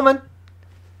 that's coming.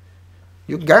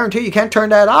 You can guarantee you can't turn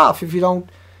that off if you don't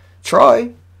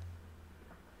try.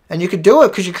 And you can do it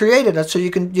because you created it, so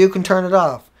you can turn it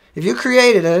off. If you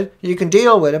created it, you can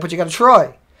deal with it, but you got to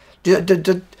try.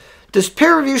 This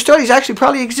peer review studies actually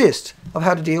probably exist of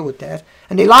how to deal with that,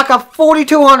 and they lock up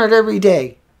 4,200 every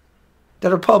day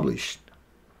that are published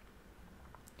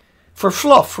for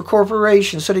fluff, for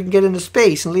corporations, so they can get into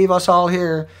space and leave us all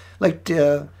here like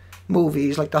the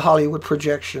movies, like the Hollywood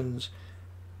projections.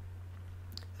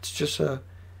 It's just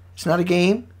it's not a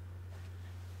game.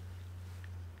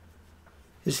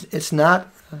 It's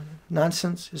not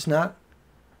nonsense. It's not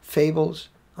fables,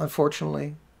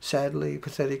 unfortunately, sadly,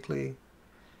 pathetically.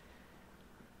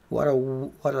 What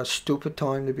a stupid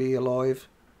time to be alive,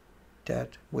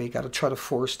 that we got to try to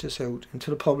force this out into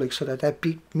the public so that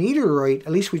meteorite,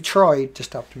 at least we tried to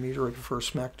stop the meteorite before it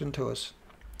smacked into us.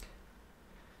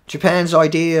 Japan's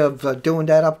idea of doing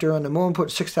that up there on the moon, put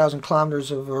 6,000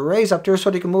 kilometers of arrays up there so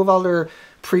they can move all their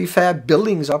prefab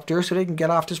buildings up there so they can get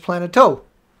off this planet too.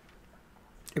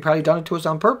 They probably done it to us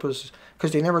on purpose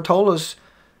because they never told us,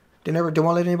 they never don't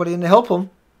want to let anybody in to help them.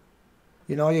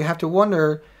 You know, you have to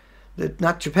wonder that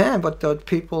not Japan, but the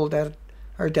people that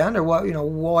are down there,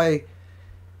 why.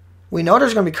 We know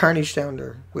there's going to be carnage down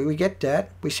there. We get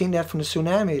that. We've seen that from the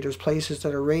tsunami. There's places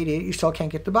that are radiated. You still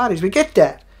can't get the bodies. We get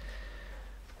that.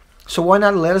 So why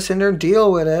not let us in there and deal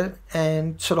with it,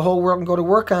 and so the whole world can go to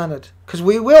work on it? Because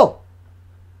we will.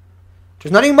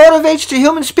 There's nothing motivates the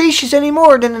human species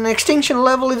anymore than an extinction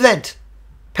level event.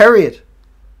 Period.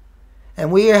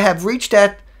 And we have reached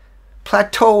that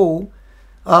plateau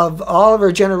of all of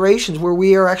our generations where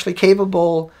we are actually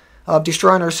capable of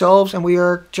destroying ourselves, and we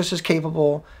are just as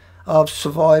capable of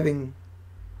surviving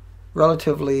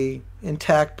relatively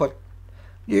intact. But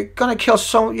you're gonna kill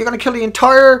the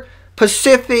entire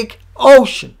Pacific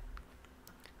Ocean.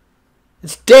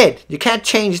 It's dead. You can't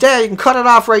change that. You can cut it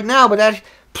off right now, but that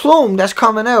plume that's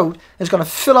coming out is going to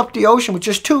fill up the ocean with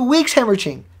just 2 weeks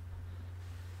hemorrhaging.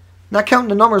 Not counting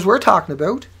the numbers we're talking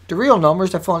about, the real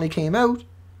numbers that finally came out.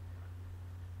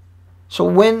 So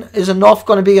when is enough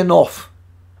going to be enough?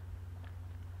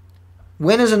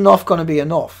 When is enough going to be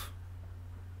enough?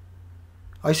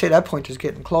 I say that point is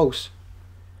getting close.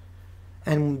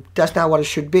 And that's not what it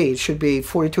should be. It should be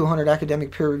 4,200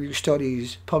 academic peer-reviewed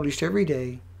studies published every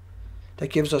day that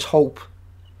gives us hope.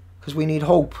 Because we need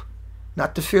hope,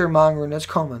 not the fear-mongering that's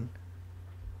coming.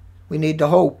 We need the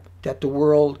hope that the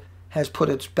world has put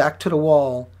its back to the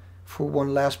wall for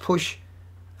one last push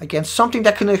against something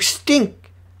that can extinct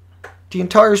the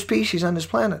entire species on this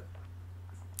planet.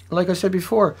 Like I said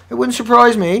before, it wouldn't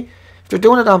surprise me if they're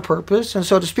doing it on purpose, and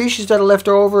so the species that are left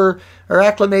over are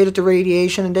acclimated to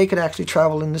radiation and they could actually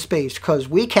travel into space, because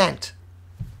we can't.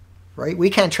 Right? We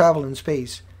can't travel in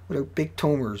space without big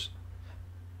tumors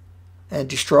and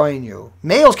destroying you.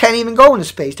 Males can't even go into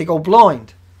space. They go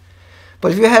blind.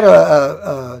 But if you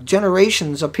had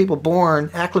generations of people born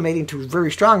acclimating to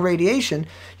very strong radiation,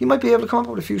 you might be able to come up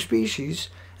with a few species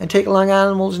and take along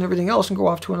animals and everything else and go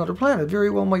off to another planet. Very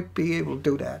well might be able to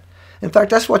do that. In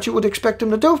fact, that's what you would expect them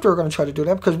to do if they were going to try to do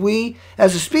that, because we,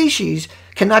 as a species,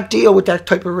 cannot deal with that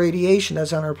type of radiation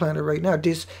that's on our planet right now.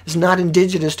 This is not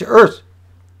indigenous to Earth.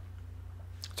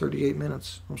 38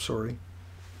 minutes. I'm sorry.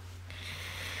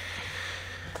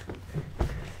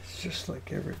 It's just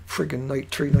like every friggin' night,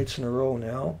 3 nights in a row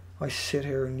now, I sit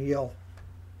here and yell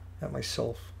at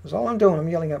myself. That's all I'm doing. I'm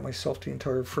yelling at myself the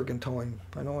entire friggin' time.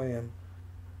 I know I am.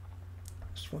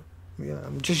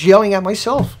 I'm just yelling at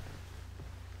myself.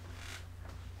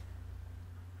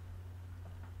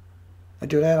 I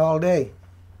do that all day.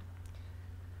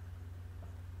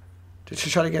 Just to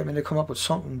try to get me to come up with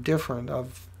something different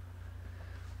of,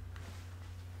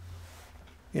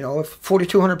 if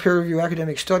 4,200 peer-reviewed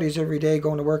academic studies every day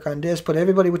going to work on this, but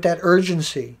everybody with that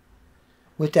urgency,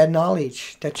 with that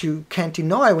knowledge that you can't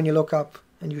deny when you look up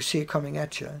and you see it coming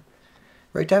at you,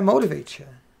 right? That motivates you.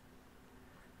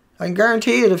 I can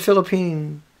guarantee you the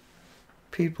Philippine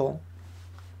people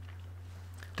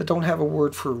that don't have a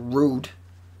word for rude,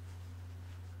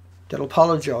 that'll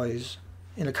apologize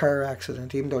in a car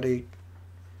accident, even though they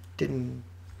didn't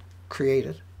create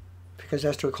it, because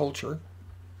that's their culture.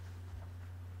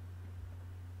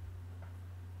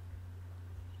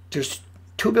 There's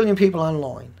 2 billion people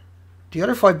online. The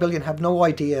other 5 billion have no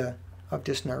idea of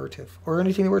this narrative or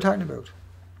anything that we're talking about.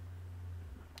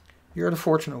 You're the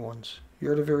fortunate ones.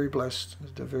 You're the very blessed,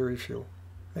 the very few.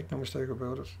 Make no mistake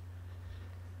about it.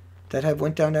 That have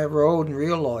went down that road and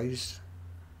realized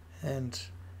and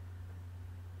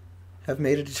have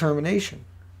made a determination.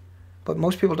 But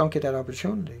most people don't get that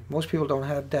opportunity. Most people don't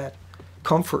have that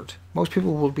comfort. Most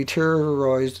people will be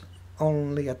terrorized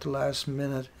only at the last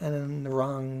minute and in the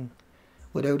wrong,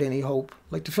 without any hope,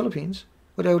 like the Philippines,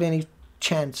 without any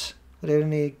chance, without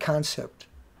any concept.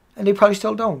 And they probably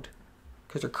still don't,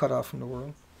 because they're cut off from the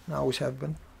world, and always have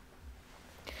been.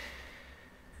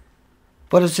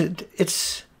 But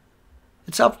it's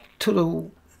up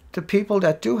to the people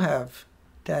that do have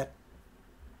that,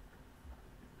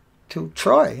 to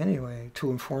try anyway,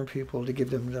 to inform people, to give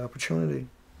them the opportunity.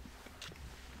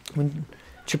 When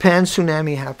Japan's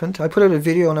tsunami happened, I put out a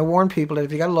video and I warned people that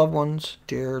if you got loved ones,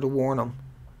 dare to warn them.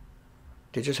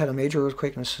 They just had a major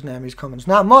earthquake and a tsunami's coming. It's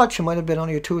not much. It might have been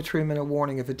only a 2 or 3 minute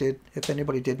warning if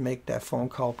anybody did make that phone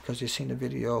call because they seen the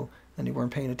video and they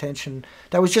weren't paying attention.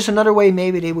 That was just another way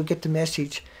maybe they would get the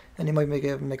message, and they might make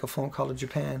a phone call to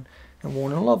Japan and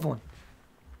warn a loved one.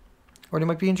 Or they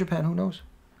might be in Japan, who knows?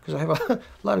 Because I have a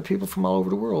lot of people from all over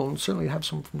the world, and certainly have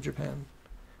some from Japan.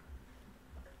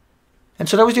 And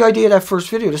so that was the idea of that first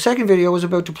video. The second video was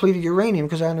about depleted uranium,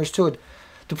 because I understood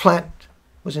the plant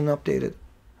was inundated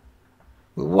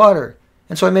with water.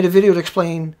 And so I made a video to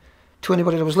explain to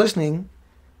anybody that was listening,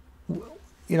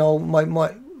 you know,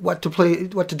 what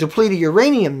the depleted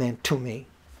uranium meant to me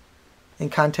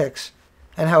in context,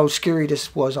 and how scary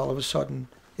this was all of a sudden.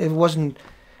 It wasn't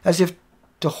as if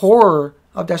the horror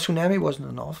of that tsunami wasn't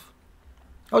enough.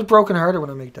 I was brokenhearted when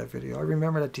I made that video. I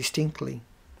remember that distinctly.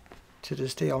 To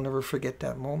this day, I'll never forget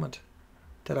that moment.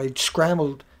 That I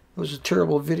scrambled. It was a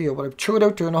terrible video, but I threw it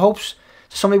out there in the hopes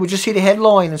somebody would just see the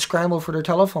headline and scramble for their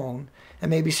telephone and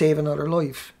maybe save another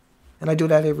life. And I do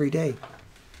that every day.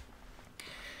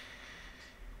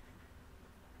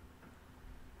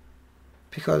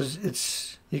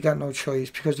 Because you got no choice,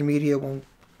 because the media won't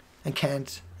and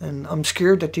can't, and I'm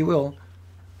scared that they will,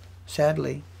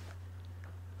 sadly.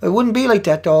 It wouldn't be like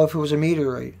that though if it was a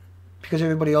meteorite, because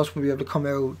everybody else would be able to come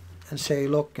out and say,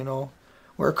 look, you know,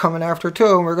 we're coming after it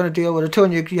too, and we're going to deal with it too,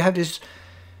 and you have this,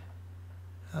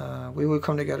 we would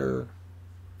come together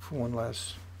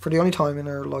for the only time in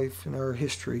our life, in our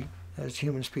history as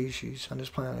human species on this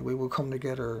planet, we would come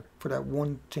together for that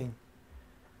one thing.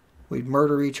 We'd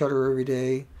murder each other every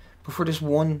day, but for this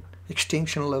one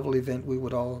extinction level event, we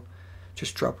would all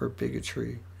just drop our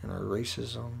bigotry and our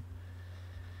racism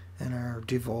and our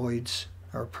divides,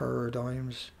 our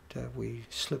paradigms, that we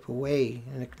slip away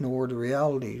and ignore the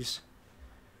realities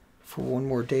for one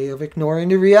more day of ignoring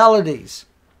the realities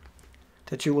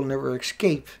that you will never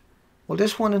escape. Well,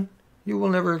 this one, you will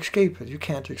never escape it. You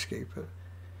can't escape it.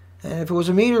 And if it was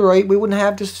a meteorite, we wouldn't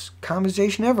have this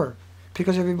conversation ever,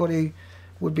 because everybody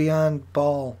would be on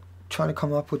ball trying to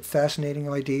come up with fascinating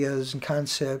ideas and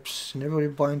concepts, and everybody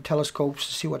buying telescopes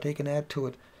to see what they can add to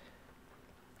it.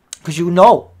 Because you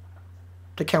know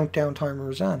the countdown timer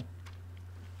is on.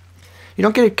 You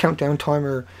don't get a countdown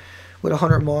timer with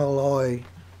 100-mile-high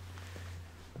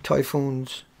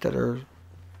typhoons that are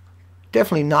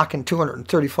definitely knocking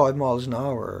 235 miles an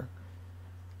hour.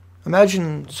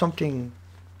 Imagine something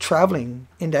traveling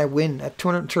in that wind at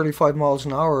 235 miles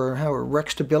an hour, and how it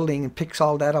wrecks the building and picks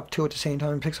all that up too at the same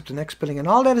time, and picks up the next building, and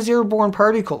all that is airborne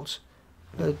particles,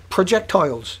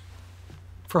 projectiles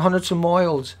for hundreds of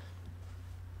miles.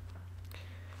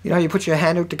 You know how you put your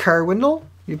hand out the car window?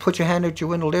 You put your hand out your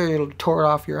window there, it'll tear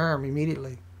off your arm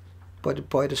immediately by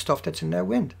the stuff that's in that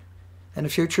wind. And the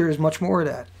future is much more of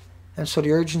that. And so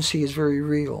the urgency is very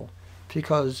real,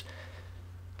 because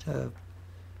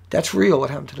that's real what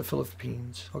happened to the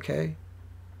Philippines, okay?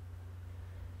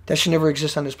 That should never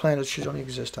exist on this planet. It should only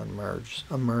exist on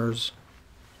Mars.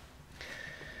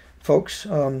 Folks,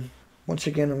 once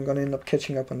again, I'm going to end up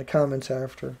catching up on the comments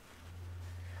after.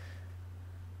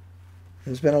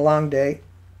 It's been a long day.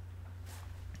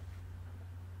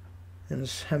 And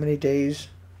it's how many days?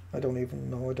 I don't even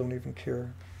know. I don't even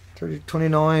care. 30,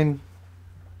 29,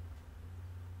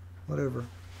 whatever.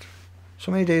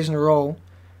 So many days in a row.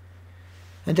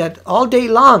 And that all day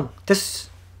long, it's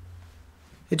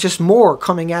just more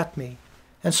coming at me.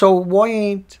 And so why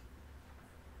ain't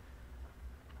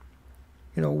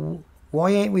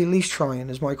we at least trying,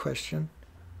 is my question.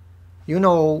 You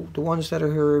know, the ones that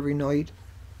are here every night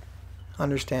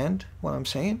understand what I'm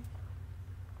saying.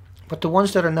 But the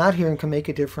ones that are not here and can make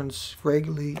a difference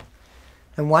regularly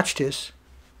and watch this,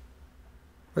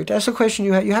 right? That's a question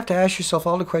you have to ask yourself.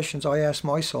 All the questions I asked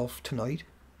myself tonight,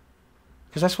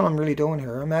 because that's what I'm really doing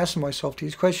here. I'm asking myself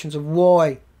these questions of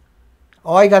why.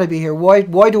 I got to be here. Why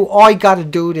do I got to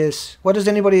do this? Why does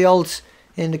anybody else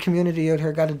in the community out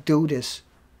here got to do this?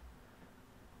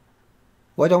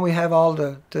 Why don't we have all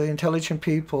the intelligent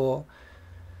people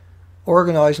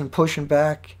organizing, pushing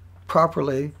back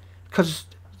properly? Because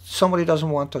somebody doesn't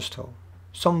want us to.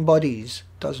 Somebody's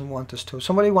doesn't want us to.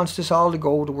 Somebody wants this all to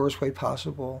go the worst way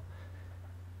possible.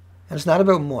 And it's not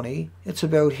about money. It's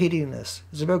about hideousness.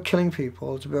 It's about killing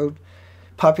people. It's about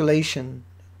population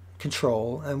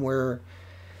control, and where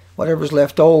whatever's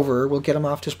left over will get them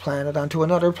off this planet onto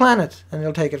another planet, and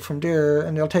they'll take it from there,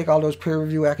 and they'll take all those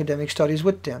peer-reviewed academic studies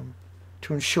with them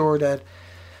to ensure that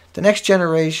the next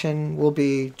generation will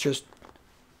be just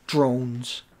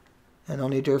drones, and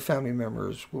only their family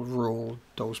members will rule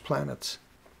those planets.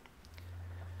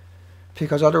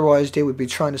 Because otherwise they would be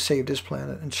trying to save this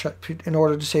planet in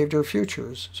order to save their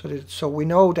futures. So we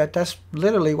know that that's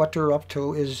literally what they're up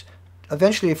to, is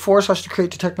eventually force us to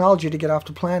create the technology to get off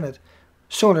the planet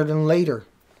sooner than later.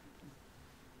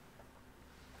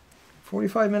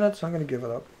 45 minutes, I'm going to give it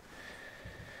up.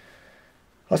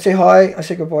 I'll say hi, I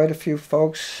say goodbye to a few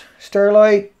folks.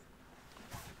 Starlight,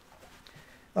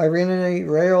 Irene,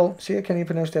 Rail, see, I can't even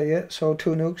pronounce that yet, so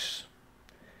 2 nukes.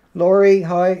 Lori,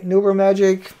 hi. Nuber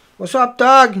Magic, what's up,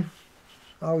 dog?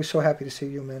 Always so happy to see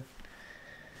you, man.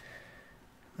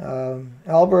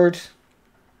 Albert,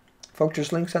 folks,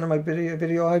 there's links under my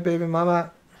video. Hi, baby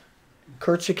mama.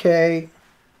 Kurtza K.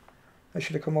 I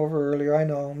should have come over earlier, I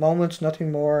know. Moments,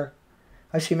 nothing more.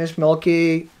 I see Miss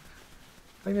Milky.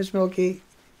 Hi, Miss Milky.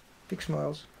 Big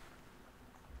smiles.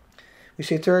 We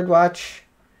see Third Watch.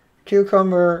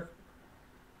 Cucumber.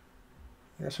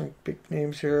 We got some big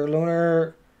names here.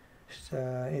 Lunar.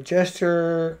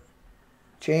 Jester.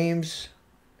 James.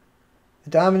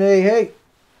 Dominic. Hey.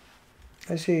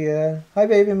 I see. Hi,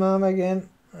 baby mama again.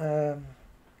 Yeah,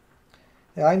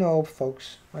 I know,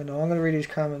 folks. I know. I'm going to read these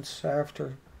comments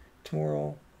after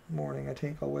tomorrow morning. I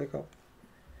think I'll wake up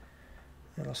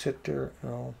and I'll sit there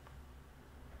and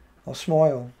I'll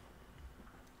smile.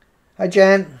 Hi,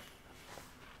 Jen.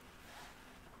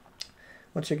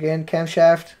 Once again,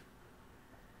 Camshaft.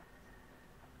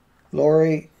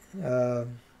 Lori. Hang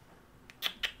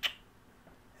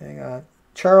on.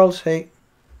 Charles, hey.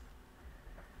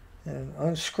 And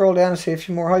I'll scroll down and see a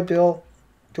few more. Hi, Bill.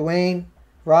 Dwayne.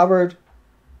 Robert.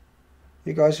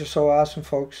 You guys are so awesome,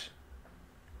 folks.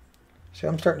 See,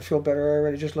 I'm starting to feel better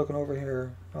already just looking over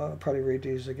here. I'll probably read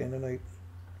these again tonight,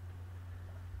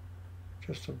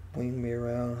 just to wing me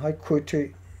around. Hi,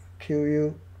 Quuwe,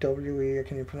 Q-U-W-E, I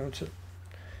can't even pronounce it.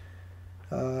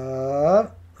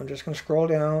 I'm just going to scroll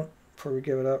down before we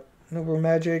give it up. Nuber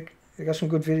Magic, you got some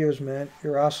good videos, man.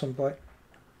 You're awesome, but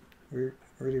we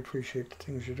really appreciate the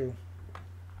things you do.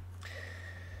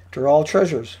 They're all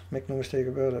treasures, make no mistake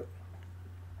about it.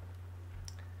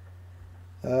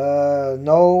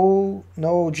 No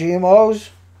GMOs.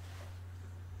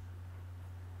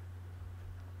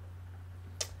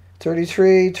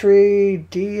 33.3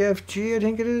 DFG, I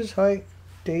think it is. Hi,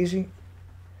 Daisy.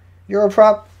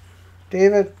 Europrop,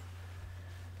 David.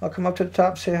 I'll come up to the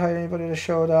top, say hi to anybody that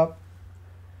showed up.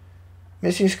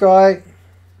 Missing Sky.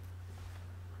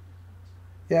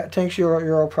 Yeah, thanks,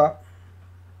 Europrop.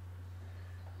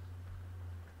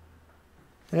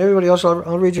 And everybody else,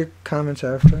 I'll read your comments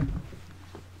after.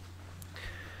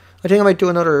 I think I might do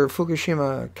another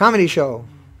Fukushima comedy show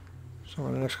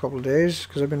in the next couple of days,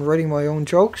 because I've been writing my own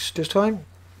jokes this time.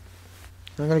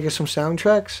 I'm going to get some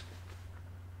soundtracks.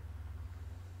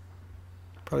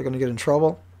 Probably going to get in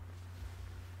trouble.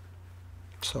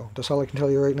 So that's all I can tell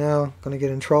you right now. Going to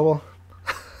get in trouble.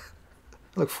 I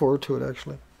look forward to it,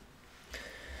 actually.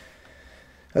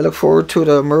 I look forward to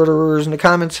the murderers in the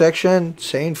comment section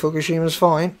saying Fukushima's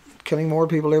fine, killing more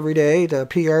people every day. The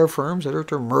PR firms that are out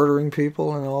there murdering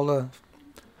people and all the...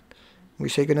 We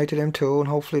say goodnight to them too, and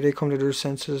hopefully they come to their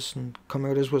senses and come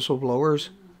out as whistleblowers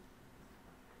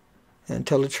and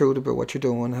tell the truth about what you're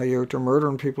doing, how you're out there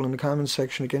murdering people in the comment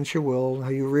section against your will, how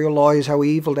you realize how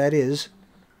evil that is.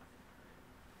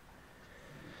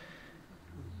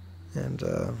 And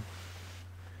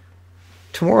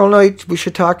tomorrow night we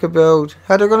should talk about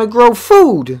how they're going to grow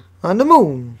food on the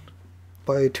moon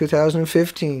by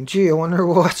 2015. Gee, I wonder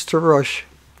what's the rush.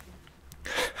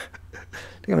 They're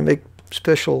going to make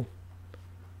special...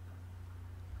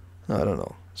 I don't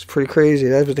know. It's pretty crazy.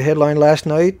 That was the headline last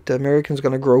night. The Americans are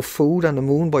going to grow food on the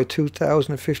moon by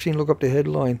 2015. Look up the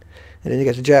headline. And then you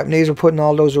got the Japanese are putting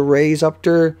all those arrays up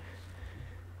there.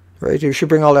 Right? You should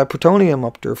bring all that plutonium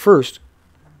up there first.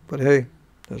 But hey,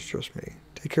 that's just me.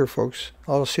 Take care, folks.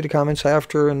 I'll see the comments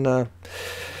after, and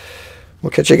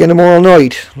we'll catch you again tomorrow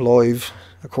night, live,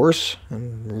 of course,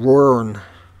 and roaring.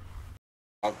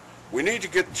 We need to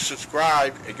get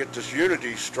subscribed and get this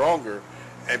unity stronger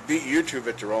and beat YouTube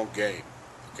at their own game.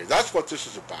 Okay, that's what this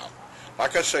is about.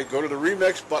 Like I say, go to the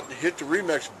remix button, hit the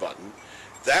remix button.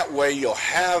 That way you'll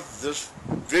have this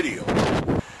video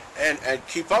and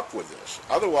keep up with this.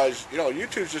 Otherwise, you know,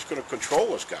 YouTube's just going to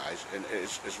control us, guys, and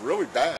it's really bad.